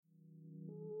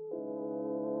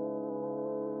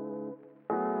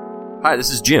Hi,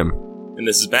 this is Jim. And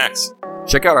this is Max.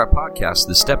 Check out our podcast,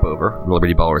 The Step Over, the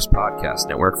Liberty Ballers Podcast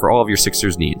Network, for all of your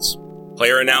Sixers needs.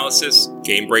 Player analysis,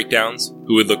 game breakdowns,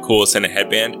 who would look coolest in a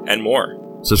headband, and more.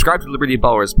 Subscribe to Liberty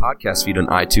Ballers podcast feed on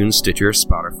iTunes, Stitcher,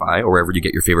 Spotify, or wherever you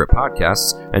get your favorite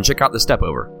podcasts, and check out The Step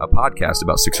Over, a podcast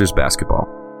about Sixers basketball.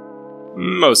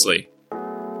 Mostly.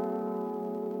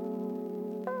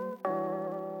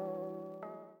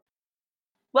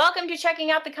 Welcome to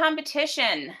Checking Out the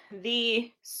Competition,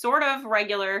 the sort of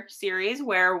regular series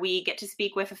where we get to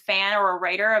speak with a fan or a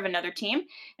writer of another team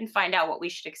and find out what we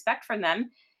should expect from them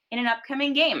in an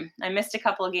upcoming game. I missed a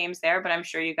couple of games there, but I'm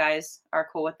sure you guys are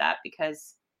cool with that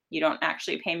because you don't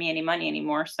actually pay me any money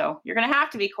anymore, so you're going to have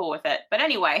to be cool with it. But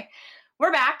anyway,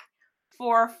 we're back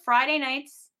for Friday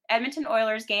night's Edmonton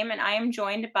Oilers game, and I am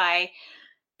joined by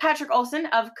Patrick Olson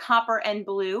of Copper and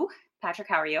Blue. Patrick,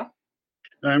 how are you?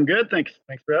 I'm good. Thanks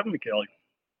for having me, Kelly.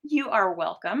 You are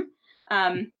welcome.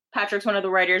 Patrick's one of the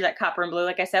writers at Copper and Blue,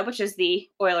 like I said, which is the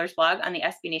Oilers blog on the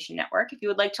SB Nation Network. If you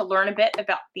would like to learn a bit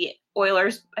about the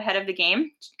Oilers ahead of the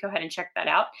game, go ahead and check that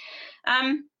out.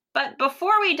 But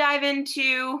before we dive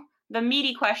into the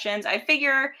meaty questions, I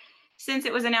figure since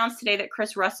it was announced today that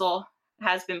Chris Russell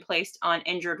has been placed on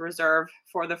injured reserve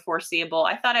for the foreseeable,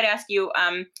 I thought I'd ask you,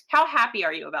 how happy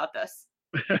are you about this?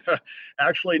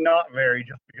 Actually, not very,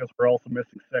 just because we're also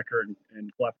missing Secker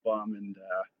and Clefbaum, and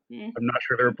I'm not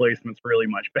sure the replacement's really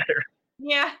much better.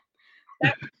 Yeah,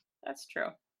 that's true.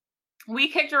 We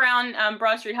kicked around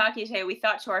Broad Street Hockey today. We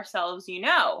thought to ourselves,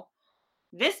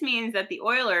 this means that the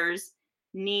Oilers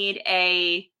need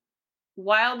a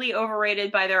wildly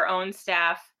overrated by their own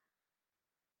staff,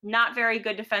 not very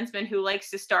good defenseman who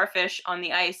likes to starfish on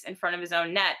the ice in front of his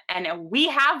own net, and we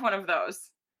have one of those.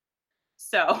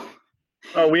 So...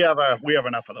 Oh, we have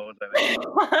enough of those, I think.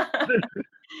 I mean,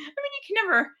 you can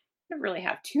never really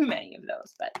have too many of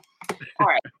those, but all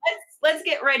right, let's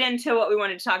get right into what we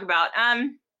wanted to talk about. I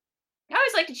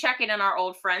always like to check in on our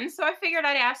old friends, so I figured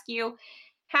I'd ask you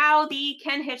how the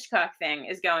Ken Hitchcock thing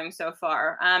is going so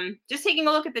far. Just taking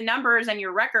a look at the numbers and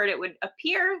your record, it would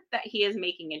appear that he is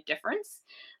making a difference.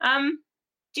 Do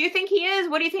you think he is?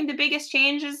 What do you think the biggest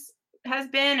change has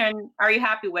been, and are you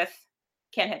happy with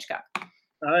Ken Hitchcock?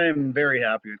 I'm very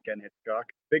happy with Ken Hitchcock.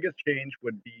 Biggest change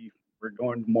would be we're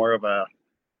going more of a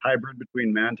hybrid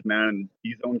between man-to-man and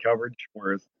D-zone coverage,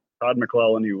 whereas Todd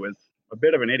McClellan, who was a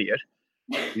bit of an idiot,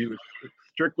 he was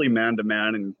strictly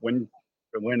man-to-man, and when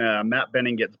Matt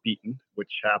Benning gets beaten,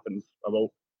 which happens about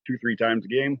 2-3 times a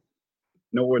game,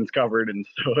 no one's covered, and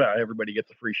so everybody gets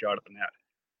a free shot at the net.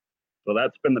 So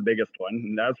that's been the biggest one.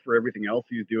 And as for everything else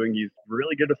he's doing, he's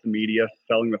really good with the media,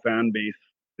 selling the fan base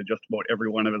to just about every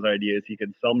one of his ideas. He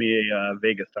could sell me a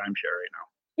Vegas timeshare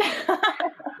right now.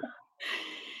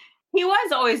 He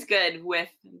was always good with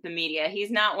the media.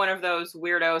 He's not one of those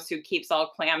weirdos who keeps all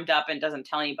clammed up and doesn't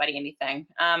tell anybody anything.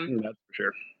 That's for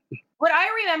sure. What I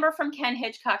remember from Ken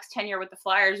Hitchcock's tenure with the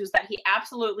Flyers was that he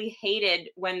absolutely hated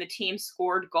when the team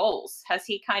scored goals. Has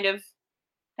he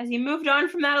moved on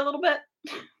from that a little bit?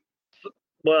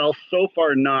 Well, so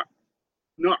far not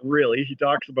really. He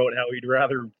talks about how he'd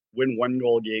rather win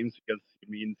 1-goal games because it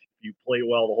means if you play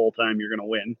well the whole time, you're going to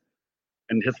win.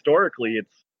 And historically,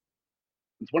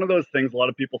 it's one of those things. A lot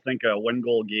of people think a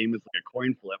 1-goal game is like a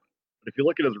coin flip, but if you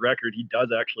look at his record, he does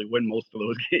actually win most of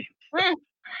those games.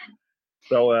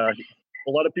 So a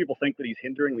lot of people think that he's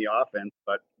hindering the offense,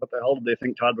 but what the hell did they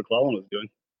think Todd McClellan was doing?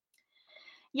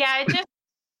 Yeah,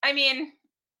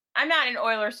 I'm not an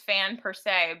Oilers fan per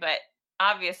se, but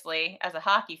obviously, as a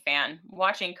hockey fan,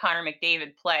 watching Connor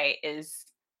McDavid play is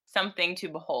something to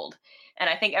behold. And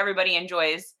I think everybody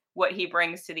enjoys what he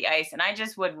brings to the ice. And I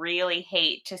just would really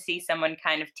hate to see someone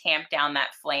kind of tamp down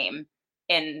that flame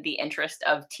in the interest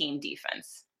of team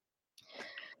defense.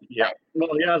 Yeah,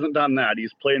 well, he hasn't done that.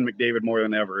 He's playing McDavid more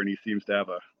than ever, and he seems to have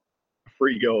a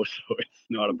free go, so it's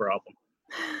not a problem.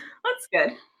 That's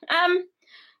good.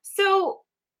 So,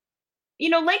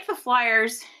 like the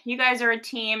Flyers, you guys are a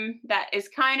team that is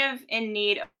kind of in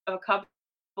need of a couple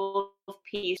of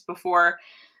pieces before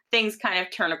things kind of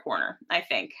turn a corner, I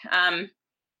think.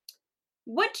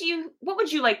 What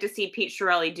would you like to see Pete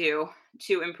Chiarelli do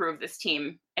to improve this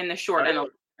team in the short and the long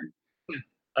term?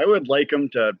 I would like him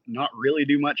to not really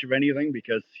do much of anything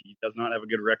because he does not have a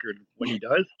good record when he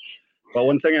does. But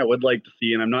one thing I would like to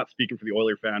see, and I'm not speaking for the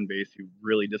Oiler fan base who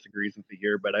really disagrees with me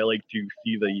here, but I like to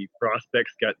see the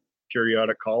prospects get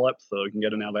periodic call-ups so we can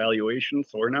get an evaluation.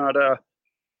 So we're not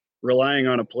relying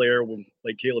on a player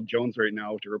like Caleb Jones right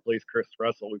now to replace Chris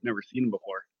Russell. We've never seen him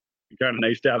before. It's kind of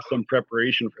nice to have some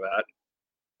preparation for that.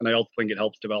 And I also think it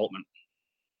helps development.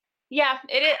 Yeah,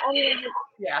 it is. I mean,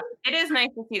 Yeah, it is nice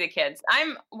to see the kids.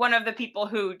 I'm one of the people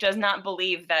who does not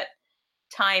believe that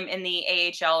time in the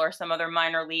AHL or some other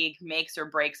minor league makes or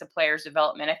breaks a player's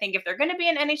development. I think if they're going to be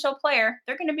an NHL player,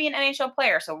 they're going to be an NHL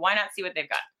player. So why not see what they've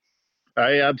got?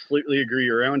 I absolutely agree.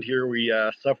 Around here, we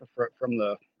suffer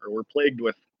we're plagued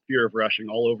with fear of rushing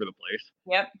all over the place.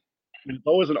 Yep. And it's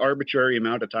always an arbitrary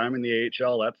amount of time in the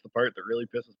AHL. That's the part that really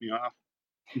pisses me off.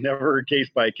 Never case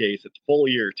by case. It's full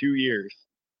year, 2 years.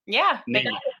 Yeah. They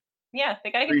got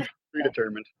to get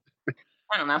predetermined.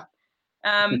 I don't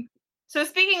know. So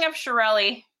speaking of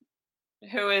Chiarelli,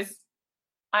 who is,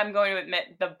 I'm going to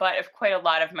admit, the butt of quite a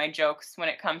lot of my jokes when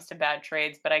it comes to bad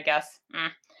trades, but I guess.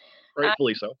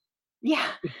 Rightfully so. Yeah.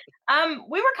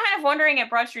 We were kind of wondering at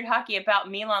Broad Street Hockey about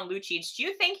Milan Lucic. Do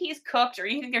you think he's cooked, or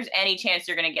do you think there's any chance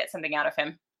you're going to get something out of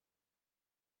him?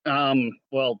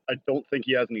 Well, I don't think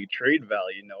he has any trade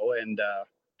value, no. And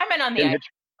I meant on the ice.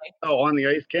 On the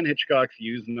ice. Ken Hitchcock's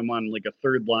using him on like a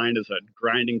third line as a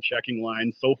grinding, checking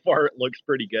line. So far, it looks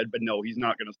pretty good, but no, he's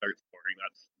not going to start scoring.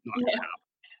 That's not going to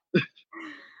happen.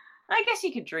 I guess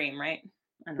you could dream, right?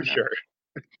 I don't know. Sure.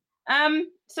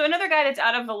 So another guy that's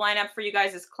out of the lineup for you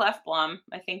guys is Klefblom.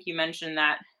 I think you mentioned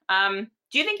that. Do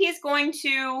you think he's going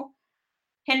to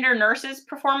hinder Nurse's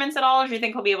performance at all, or do you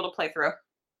think he'll be able to play through?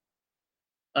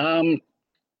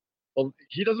 Well,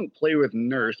 he doesn't play with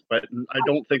Nurse, but I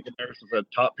don't think that Nurse is a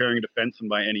top pairing defenseman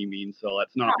by any means, so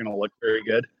that's not going to look very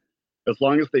good. As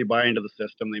long as they buy into the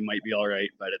system, they might be all right,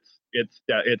 but it's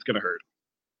going to hurt.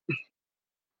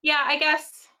 Yeah, I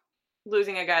guess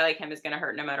losing a guy like him is going to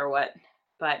hurt no matter what.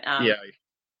 But yeah,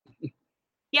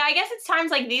 I guess it's times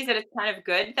like these that it's kind of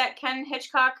good that Ken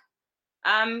Hitchcock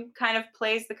kind of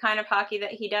plays the kind of hockey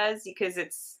that he does, because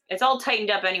it's all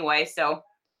tightened up anyway. So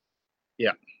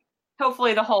yeah,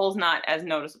 hopefully the hole's not as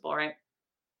noticeable, right?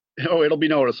 Oh, it'll be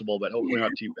noticeable, but hopefully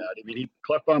not too bad. I mean,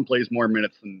 Klefbom plays more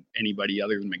minutes than anybody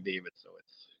other than McDavid, so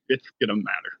it's gonna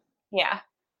matter. Yeah.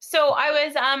 So I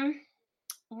was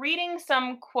reading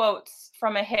some quotes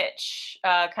from a Hitch,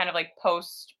 kind of like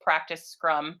post-practice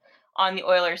scrum on the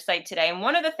Oilers site today. And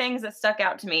one of the things that stuck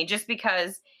out to me, just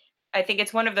because I think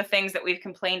it's one of the things that we've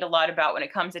complained a lot about when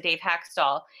it comes to Dave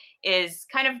Hackstall, is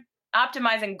kind of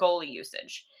optimizing goalie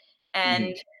usage.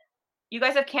 And you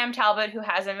guys have Cam Talbot, who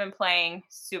hasn't been playing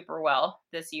super well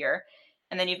this year.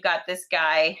 And then you've got this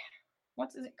guy,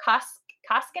 what's his name?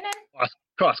 Koskinen?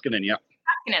 Koskinen, yeah.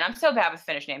 I'm so bad with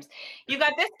Finnish names. You've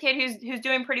got this kid who's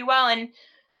doing pretty well, and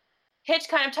Hitch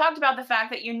kind of talked about the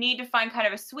fact that you need to find kind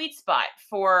of a sweet spot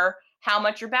for how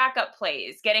much your backup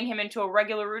plays, getting him into a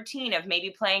regular routine of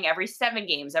maybe playing every 7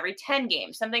 games, every 10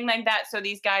 games, something like that, so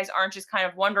these guys aren't just kind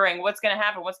of wondering what's going to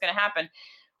happen,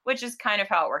 which is kind of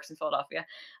how it works in Philadelphia.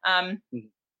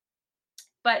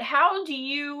 But how do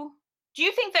you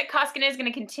think that Koskinen is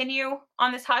going to continue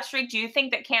on this hot streak? Do you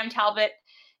think that Cam Talbot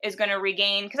is going to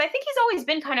regain? Because I think he's always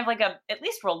been kind of like a at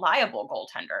least reliable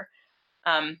goaltender.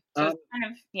 So it's kind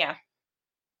of, yeah.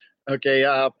 Okay,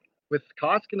 with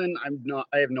Koskinen,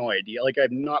 I have no idea. Like,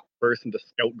 I'm not the person to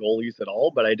scout goalies at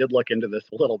all, but I did look into this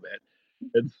a little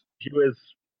bit.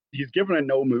 He's given a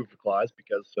no move clause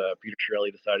because Peter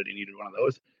Chiarelli decided he needed one of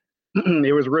those.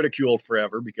 He was ridiculed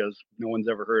forever because no one's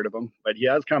ever heard of him, but he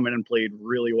has come in and played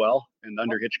really well, and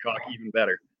under Hitchcock even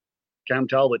better. Cam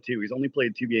Talbot too. He's only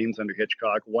played 2 games under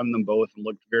Hitchcock, won them both, and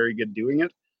looked very good doing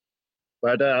it.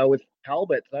 But with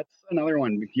Talbot, that's another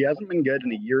one. He hasn't been good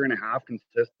in a year and a half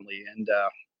consistently. And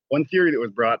one theory that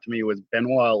was brought to me was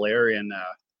Benoit Allaire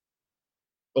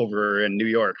over in New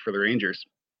York for the Rangers.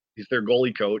 He's their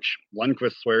goalie coach.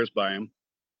 Lundqvist swears by him.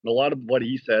 And a lot of what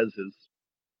he says is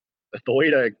that the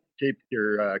way to keep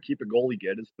a goalie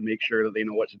good is to make sure that they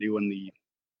know what to do when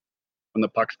the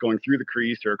puck's going through the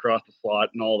crease or across the slot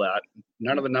and all that.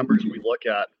 None of the numbers we look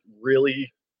at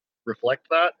really reflect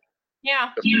that.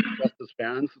 Yeah. Just as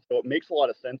fans. So it makes a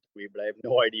lot of sense to me, but I have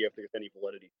no idea if there's any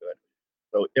validity to it.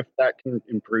 So if that can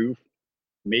improve,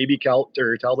 maybe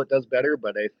Talbot does better,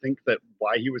 but I think that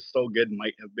why he was so good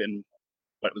might have been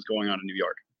what was going on in New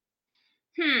York.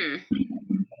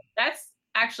 That's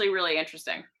actually really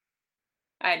interesting.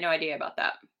 I had no idea about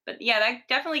that. But yeah, that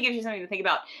definitely gives you something to think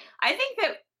about. I think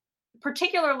that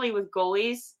particularly with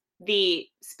goalies, the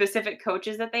specific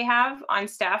coaches that they have on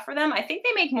staff for them, I think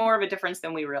they make more of a difference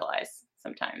than we realize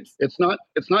sometimes. It's not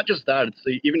just that. It's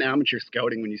even amateur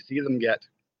scouting. When you see them get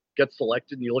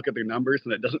selected and you look at their numbers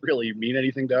and it doesn't really mean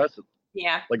anything to us.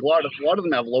 Yeah. Like a lot of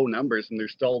them have low numbers and they're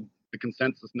still the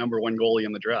consensus number 1 goalie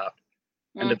in the draft.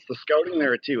 And it's the scouting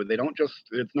there too. They don't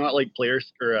it's not like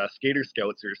players or skater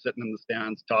scouts who are sitting in the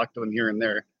stands, talk to them here and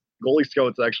there. Goalie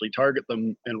scouts actually target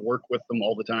them and work with them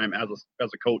all the time as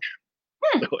a coach.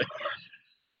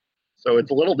 So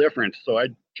it's a little different. So I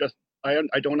just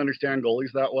I don't understand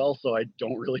goalies that well, so I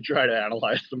don't really try to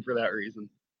analyze them for that reason.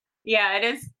 Yeah,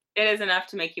 it is enough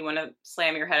to make you want to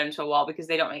slam your head into a wall because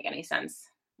they don't make any sense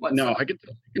whatsoever. No, I can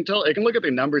tell. I can look at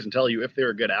their numbers and tell you if they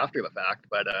were good after the fact,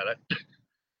 but that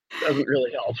doesn't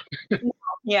really help.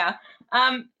 Yeah.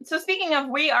 So speaking of,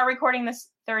 we are recording this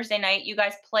Thursday night. You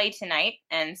guys play tonight,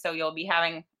 and so you'll be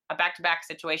having a back-to-back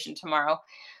situation tomorrow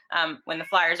when the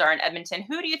Flyers are in Edmonton.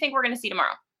 Who do you think we're going to see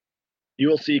tomorrow? You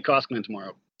will see Koskinen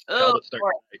tomorrow. Oh,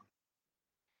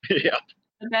 yeah.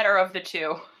 The better of the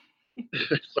two.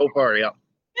 So far, yeah.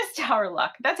 Just our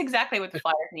luck. That's exactly what the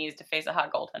Flyers need to face a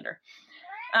hot goaltender.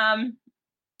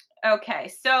 Okay,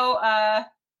 so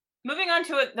moving on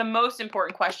to the most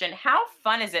important question. How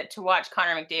fun is it to watch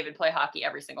Connor McDavid play hockey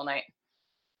every single night?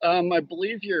 I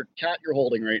believe your cat you're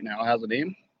holding right now has a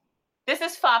name. This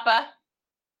is Fapa.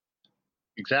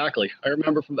 Exactly. I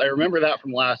remember that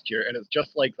from last year, and it's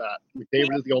just like that.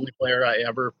 McDavid is the only player I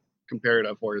ever compared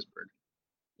to Forsberg.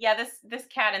 Yeah, this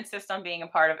cat insists on being a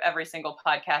part of every single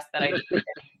podcast that I do.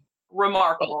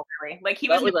 Remarkable, really. Like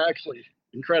that was actually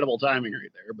incredible timing right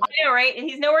there. But. I know, right?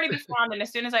 He's nowhere to be found, and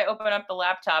as soon as I open up the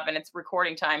laptop and it's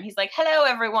recording time, he's like, "Hello,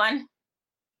 everyone."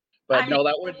 But no,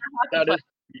 that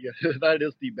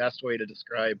is the best way to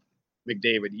describe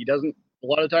McDavid. He doesn't. A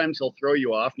lot of times he'll throw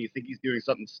you off, and you think he's doing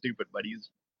something stupid, but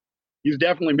he's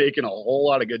definitely making a whole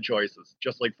lot of good choices,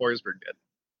 just like Forsberg did.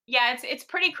 Yeah, it's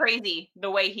pretty crazy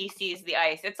the way he sees the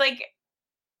ice. It's like,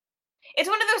 it's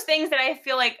one of those things that I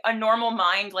feel like a normal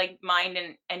mind, like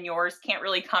mine and yours, can't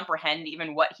really comprehend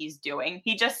even what he's doing.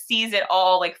 He just sees it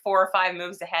all like 4 or 5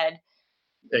 moves ahead.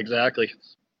 Exactly.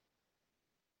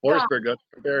 Forsberg, that's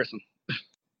a comparison.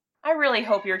 I really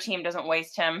hope your team doesn't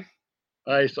waste him.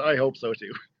 I hope so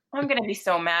too. I'm going to be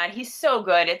so mad. He's so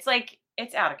good. It's like,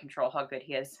 it's out of control how good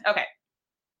he is. Okay.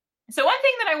 So one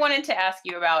thing that I wanted to ask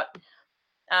you about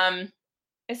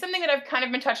is something that I've kind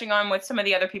of been touching on with some of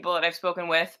the other people that I've spoken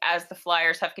with as the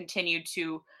Flyers have continued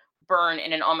to burn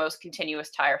in an almost continuous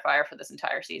tire fire for this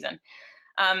entire season.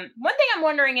 One thing I'm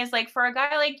wondering is, like, for a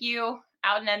guy like you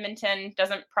out in Edmonton,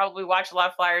 doesn't probably watch a lot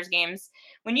of Flyers games,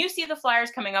 when you see the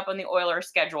Flyers coming up on the Oilers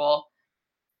schedule,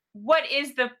 what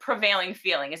is the prevailing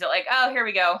feeling? Is it like, oh, here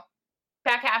we go,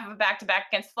 back half of a back-to-back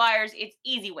against Flyers, it's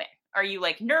easy win? Are you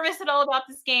like nervous at all about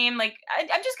this game? Like,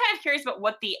 I'm just kind of curious about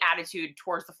what the attitude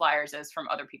towards the Flyers is from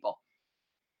other people.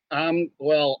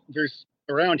 Well,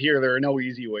 around here, there are no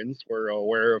easy wins. We're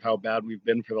aware of how bad we've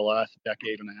been for the last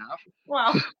decade and a half.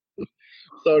 Well,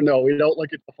 so no, we don't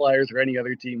look at the Flyers or any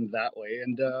other team that way.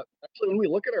 And actually, when we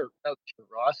look at our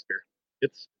roster,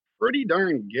 it's pretty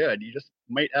darn good. You just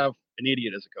might have an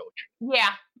idiot as a coach.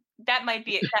 Yeah, that might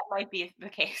be the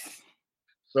case.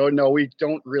 So, no, we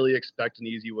don't really expect an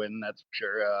easy win, that's for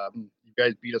sure. You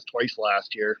guys beat us twice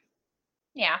last year.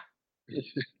 Yeah.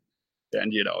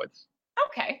 And, it's...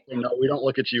 Okay. No, we don't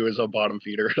look at you as a bottom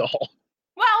feeder at all.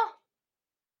 Well,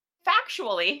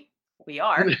 factually, we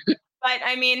are. But,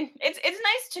 I mean, it's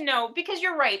nice to know, because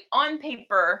you're right. On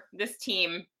paper, this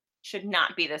team should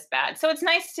not be this bad. So it's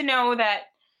nice to know that,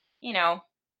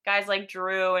 guys like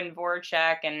Drew and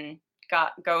Voracek and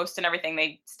Ghost and everything,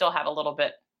 they still have a little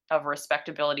bit of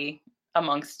respectability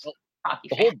amongst hockey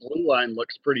fans. The whole blue line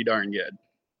looks pretty darn good.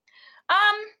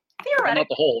 Theoretically, well, not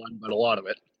the whole one, but a lot of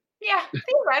it. Yeah,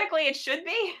 theoretically it should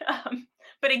be.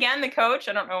 But again, the coach,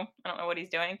 I don't know what he's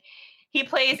doing. He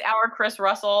plays our Chris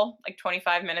Russell like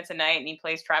 25 minutes a night, and he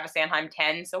plays Travis Sanheim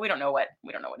 10. So we don't know what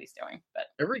he's doing. But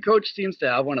every coach seems to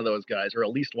have one of those guys, or at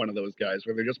least one of those guys,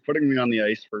 where they're just putting me on the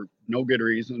ice for no good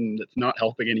reason. It's not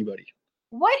helping anybody.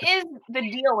 What is the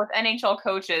deal with NHL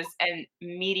coaches and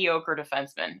mediocre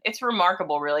defensemen? It's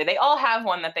remarkable, really. They all have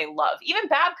one that they love. Even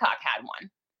Babcock had one.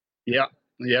 Yeah,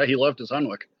 he loved his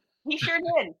Hunwick. He sure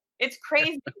did. It's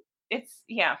crazy.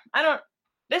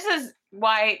 This is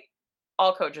why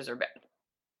all coaches are bad.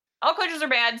 All coaches are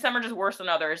bad. Some are just worse than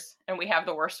others, and we have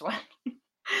the worst one.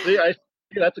 See,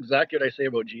 that's exactly what I say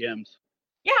about GMs.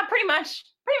 Yeah, pretty much.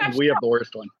 And we have the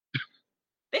worst one.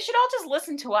 They should all just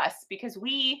listen to us because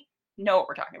we know what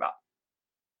we're talking about.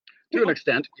 To an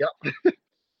extent, yeah.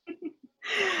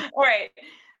 All right.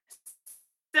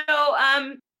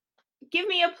 So, give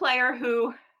me a player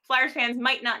who Flyers fans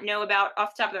might not know about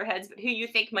off the top of their heads, but who you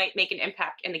think might make an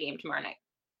impact in the game tomorrow night.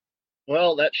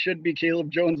 Well, that should be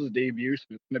Caleb Jones's debut, so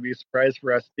it's going to be a surprise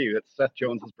for us too. It's Seth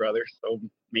Jones's brother, so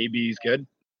maybe he's good.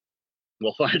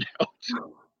 We'll find out.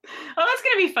 Oh, that's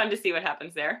going to be fun to see what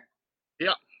happens there.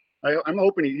 Yeah. I'm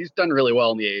hoping he's done really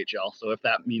well in the AHL, so if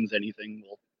that means anything,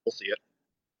 we'll see it.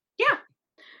 Yeah.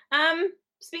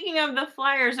 Speaking of the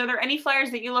Flyers, are there any Flyers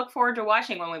that you look forward to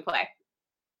watching when we play?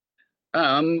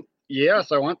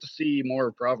 Yes, I want to see more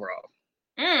of Provorov.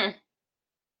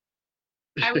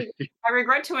 I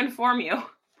regret to inform you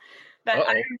that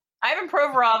Ivan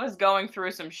Provorov is going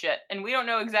through some shit, and we don't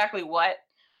know exactly what.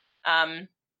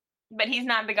 But he's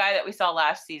not the guy that we saw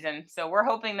last season. So we're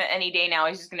hoping that any day now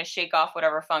he's just going to shake off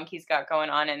whatever funk he's got going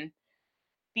on and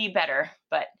be better.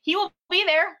 But he will be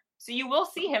there, so you will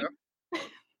see him.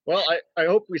 Well, I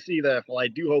hope we see I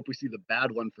do hope we see the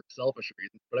bad one for selfish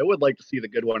reasons, but I would like to see the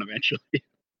good one eventually.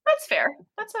 That's fair.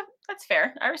 That's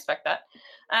fair. I respect that.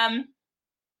 And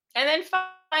then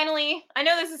finally, I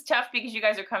know this is tough because you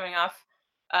guys are coming off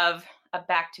of a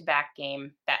back-to-back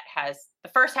game that has the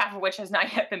first half of which has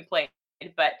not yet been played.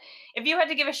 But if you had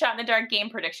to give a shot in the dark game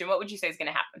prediction, what would you say is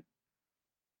going to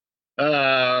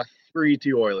happen?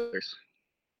 3-2 Oilers.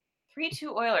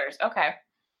 3-2 Oilers. Okay.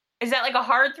 Is that like a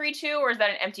hard 3-2 or is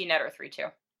that an empty netter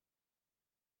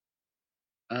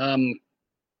 3-2?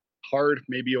 Hard,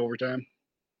 maybe overtime.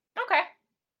 Okay.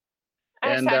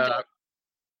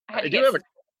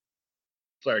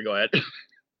 Sorry, go ahead.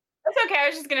 That's okay. I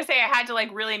was just going to say I had to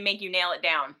like really make you nail it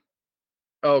down.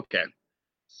 Okay.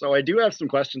 So I do have some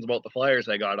questions about the Flyers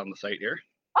I got on the site here.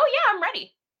 Oh yeah, I'm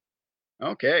ready.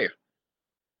 Okay.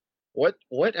 What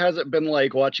has it been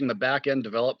like watching the back end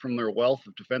develop from their wealth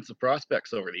of defensive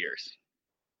prospects over the years?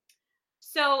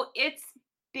 So it's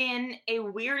been a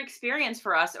weird experience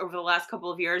for us over the last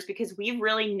couple of years because we've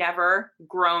really never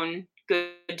grown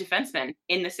good defensemen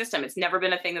in the system. It's never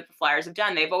been a thing that the Flyers have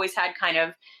done. They've always had kind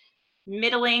of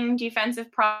middling defensive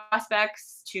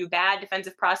prospects to bad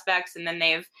defensive prospects, and then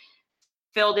they've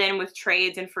filled in with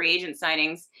trades and free agent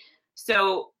signings.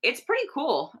 So it's pretty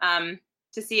cool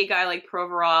to see a guy like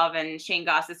Provorov and Shane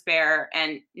Gostisbehere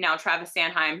and now Travis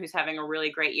Sanheim, who's having a really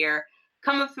great year,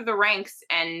 come up through the ranks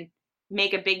and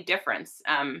make a big difference.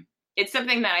 It's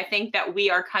something that I think that we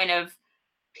are kind of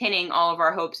pinning all of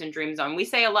our hopes and dreams on. We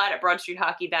say a lot at Broad Street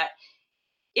Hockey that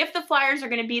if the Flyers are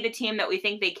going to be the team that we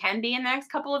think they can be in the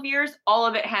next couple of years, all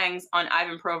of it hangs on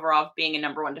Ivan Provorov being a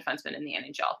number one defenseman in the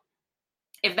NHL.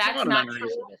 If that's not true,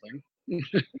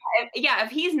 if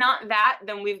he's not that,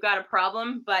 then we've got a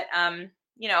problem. But,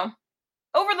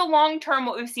 over the long term,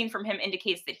 what we've seen from him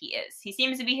indicates that he is. He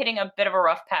seems to be hitting a bit of a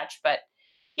rough patch, but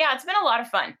yeah, it's been a lot of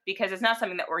fun because it's not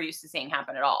something that we're used to seeing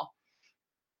happen at all.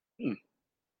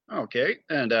 Okay.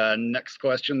 And next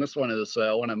question. This one is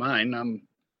one of mine.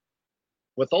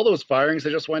 With all those firings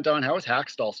that just went on, how is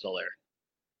Hackstall still there?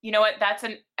 You know what? That's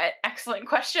an excellent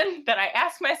question that I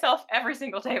ask myself every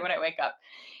single day when I wake up.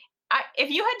 If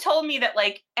you had told me that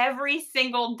like every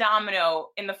single domino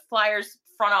in the Flyers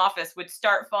front office would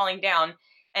start falling down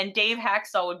and Dave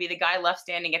Hackstall would be the guy left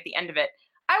standing at the end of it,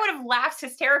 I would have laughed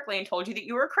hysterically and told you that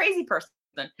you were a crazy person.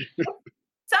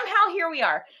 Somehow here we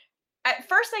are. At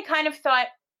first, I kind of thought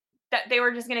that they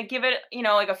were just going to give it,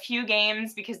 like a few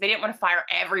games because they didn't want to fire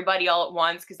everybody all at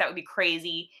once because that would be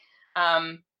crazy.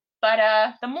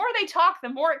 But the more they talk, the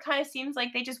more it kind of seems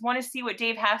like they just want to see what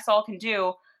Dave Hackstall can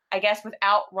do, I guess,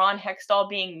 without Ron Hextall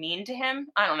being mean to him.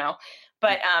 I don't know.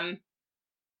 But,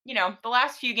 the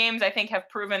last few games, I think, have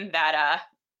proven that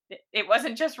it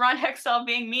wasn't just Ron Hextall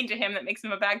being mean to him that makes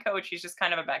him a bad coach. He's just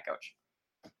kind of a bad coach.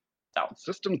 So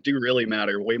systems do really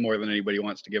matter way more than anybody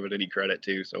wants to give it any credit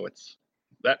to. So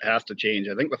that has to change.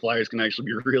 I think the Flyers can actually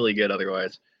be really good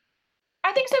otherwise.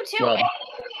 I think so too. Well,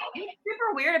 what's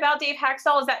super weird about Dave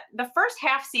Hackstall is that the first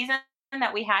half season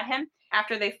that we had him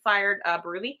after they fired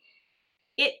Berube,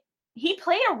 he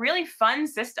played a really fun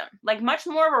system, like much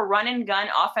more of a run and gun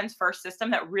offense first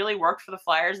system that really worked for the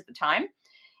Flyers at the time.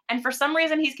 And for some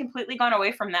reason, he's completely gone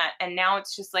away from that. And now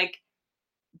it's just like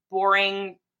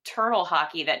boring turtle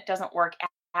hockey that doesn't work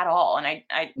at all. And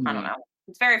I don't know.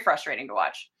 It's very frustrating to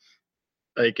watch.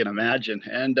 I can imagine.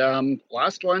 And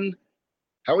last one,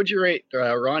 how would you rate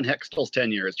Ron Hextall's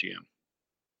tenure as GM?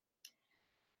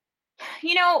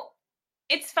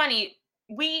 It's funny.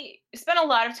 We spent a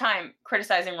lot of time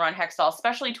criticizing Ron Hextall,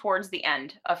 especially towards the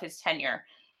end of his tenure.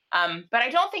 But I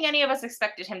don't think any of us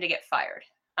expected him to get fired.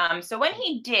 So when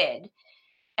he did,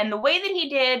 and the way that he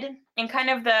did, and kind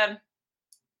of the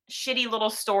shitty little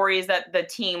stories that the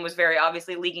team was very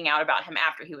obviously leaking out about him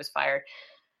after he was fired,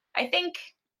 I think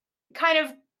kind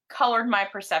of colored my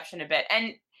perception a bit.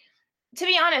 And to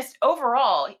be honest,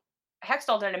 overall,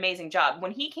 Hextall did an amazing job.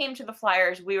 When he came to the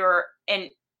Flyers, we were in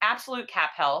absolute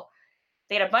cap hell.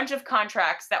 They had a bunch of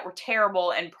contracts that were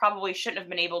terrible and probably shouldn't have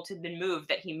been able to have been moved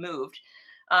that he moved.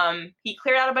 He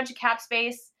cleared out a bunch of cap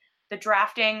space. The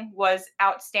drafting was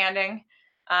outstanding.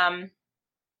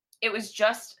 It was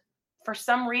just, for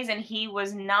some reason, he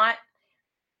was not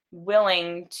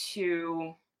willing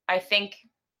to, I think,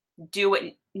 do what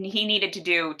he needed to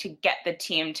do to get the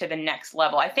team to the next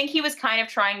level. I think he was kind of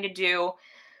trying to do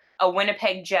a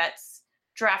Winnipeg Jets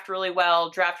draft really well,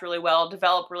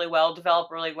 develop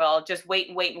really well, just wait.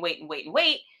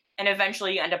 And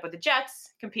eventually you end up with the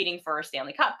Jets competing for a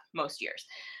Stanley Cup most years.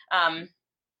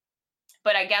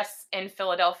 But I guess in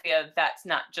Philadelphia, that's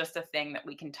not just a thing that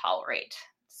we can tolerate.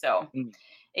 So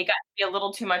it got to be a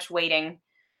little too much waiting.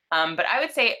 But I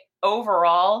would say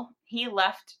overall, he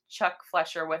left Chuck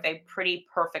Fletcher with a pretty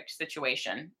perfect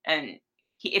situation. And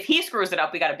if he screws it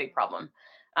up, we got a big problem.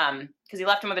 Because he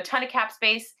left him with a ton of cap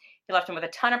space. He left him with a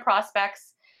ton of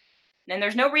prospects. And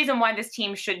there's no reason why this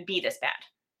team should be this bad.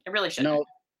 It really shouldn't. No,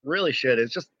 really should.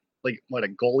 It's just like what a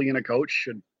goalie and a coach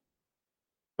should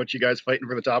put you guys fighting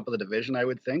for the top of the division, I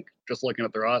would think. Just looking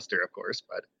at the roster, of course.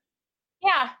 But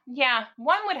yeah,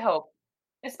 one would hope,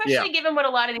 especially given what a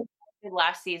lot of these guys did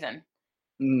last season.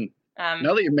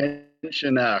 Now that you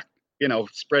mention,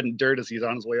 spreading dirt as he's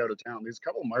on his way out of town, there's a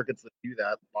couple of markets that do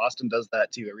that. Boston does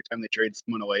that too. Every time they trade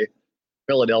someone away,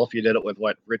 Philadelphia did it with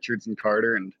Richards and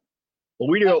Carter, and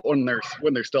we do it when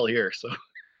they're still here. So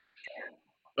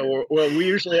we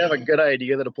usually have a good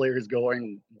idea that a player is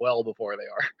going well before they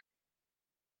are.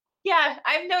 Yeah,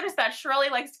 I've noticed that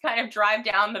Chiarelli likes to kind of drive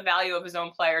down the value of his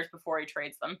own players before he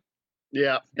trades them.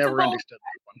 Yeah, never understood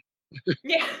that one.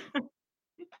 Yeah.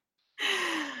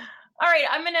 All right,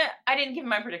 I didn't give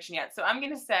my prediction yet, so I'm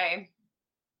going to say,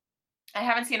 I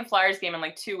haven't seen a Flyers game in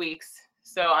like 2 weeks,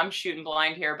 so I'm shooting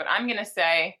blind here, but I'm going to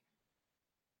say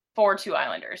 4-2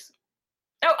 Islanders.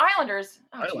 Oh, Islanders.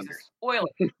 Oh, Islanders. Jesus.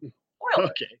 Oilers.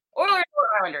 Okay. Oilers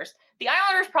or Islanders. The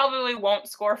Islanders probably won't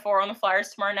score 4 on the Flyers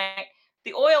tomorrow night.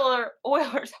 The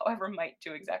Oilers, however, might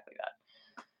do exactly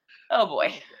that. Oh boy.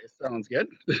 Okay, sounds good.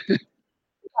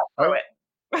 Throw it.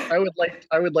 I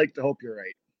would like to hope you're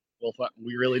right. Well,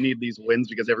 we really need these wins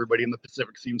because everybody in the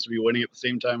Pacific seems to be winning at the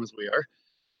same time as we are.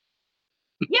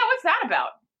 Yeah, what's that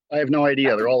about? I have no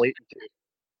idea. They're all 8-2.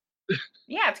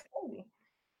 Yeah, it's crazy.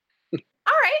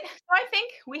 All right, so I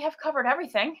think we have covered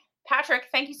everything. Patrick,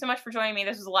 thank you so much for joining me.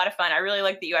 This was a lot of fun. I really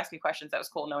like that you asked me questions. That was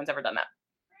cool. No one's ever done that.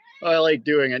 I like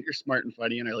doing it. You're smart and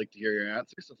funny, and I like to hear your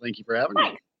answers. So thank you for having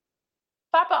me.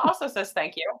 Papa also says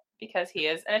thank you because he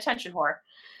is an attention whore.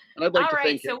 And I'd like to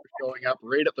thank him for showing up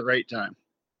right at the right time.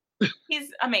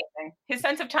 He's amazing. His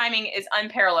sense of timing is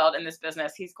unparalleled in this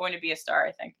business. He's going to be a star,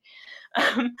 I think.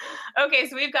 Okay,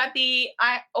 so we've got the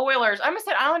Oilers. I almost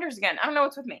said Islanders again. I don't know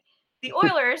what's with me. The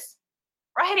Oilers,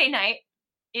 Friday night.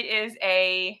 It is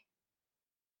a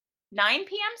 9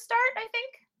 p.m. start, I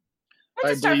think.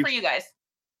 What's the start for you guys?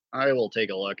 I will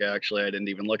take a look, actually. I didn't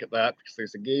even look at that because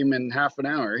there's a game in half an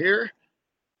hour here.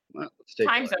 Well, let's take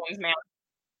time zones, man.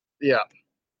 Yeah.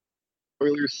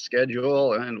 Oilers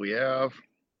schedule, and we have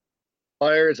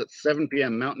Flyers at 7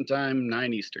 p.m. Mountain Time,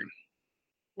 9 Eastern.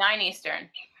 9 Eastern.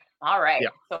 All right. Yeah.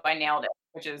 So I nailed it,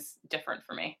 which is different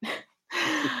for me.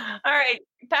 All right.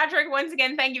 Patrick, once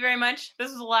again, thank you very much.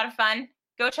 This was a lot of fun.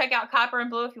 Go check out Copper and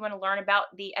Blue if you want to learn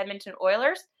about the Edmonton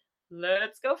Oilers.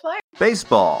 Let's go Flyers.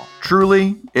 Baseball.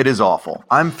 Truly, it is awful.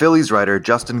 I'm Phillies writer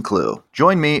Justin Clue.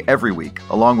 Join me every week,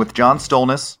 along with John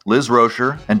Stolnis, Liz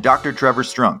Rocher, and Dr. Trevor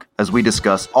Strunk, as we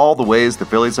discuss all the ways the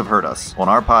Phillies have hurt us on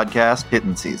our podcast,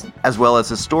 Hittin' Season, as well as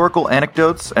historical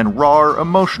anecdotes and raw,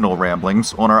 emotional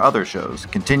ramblings on our other shows,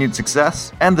 Continued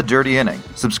Success and The Dirty Inning.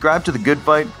 Subscribe to The Good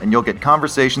Fight, and you'll get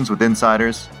conversations with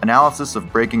insiders, analysis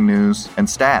of breaking news, and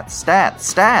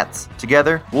stats.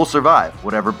 Together, we'll survive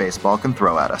whatever baseball can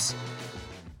throw at us.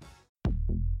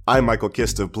 I'm Michael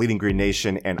Kist of Bleeding Green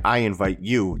Nation, and I invite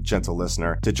you, gentle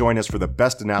listener, to join us for the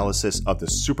best analysis of the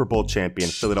Super Bowl champion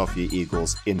Philadelphia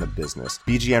Eagles in the business.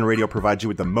 BGN Radio provides you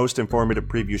with the most informative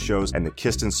preview shows, and the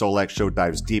Kist and Solak Show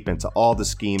dives deep into all the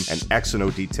scheme and X and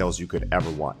O details you could ever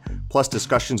want. Plus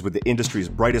discussions with the industry's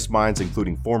brightest minds,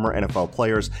 including former NFL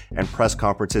players, and press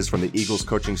conferences from the Eagles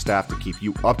coaching staff to keep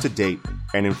you up to date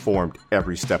and informed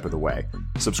every step of the way.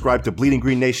 Subscribe to Bleeding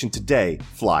Green Nation today.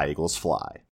 Fly, Eagles, fly.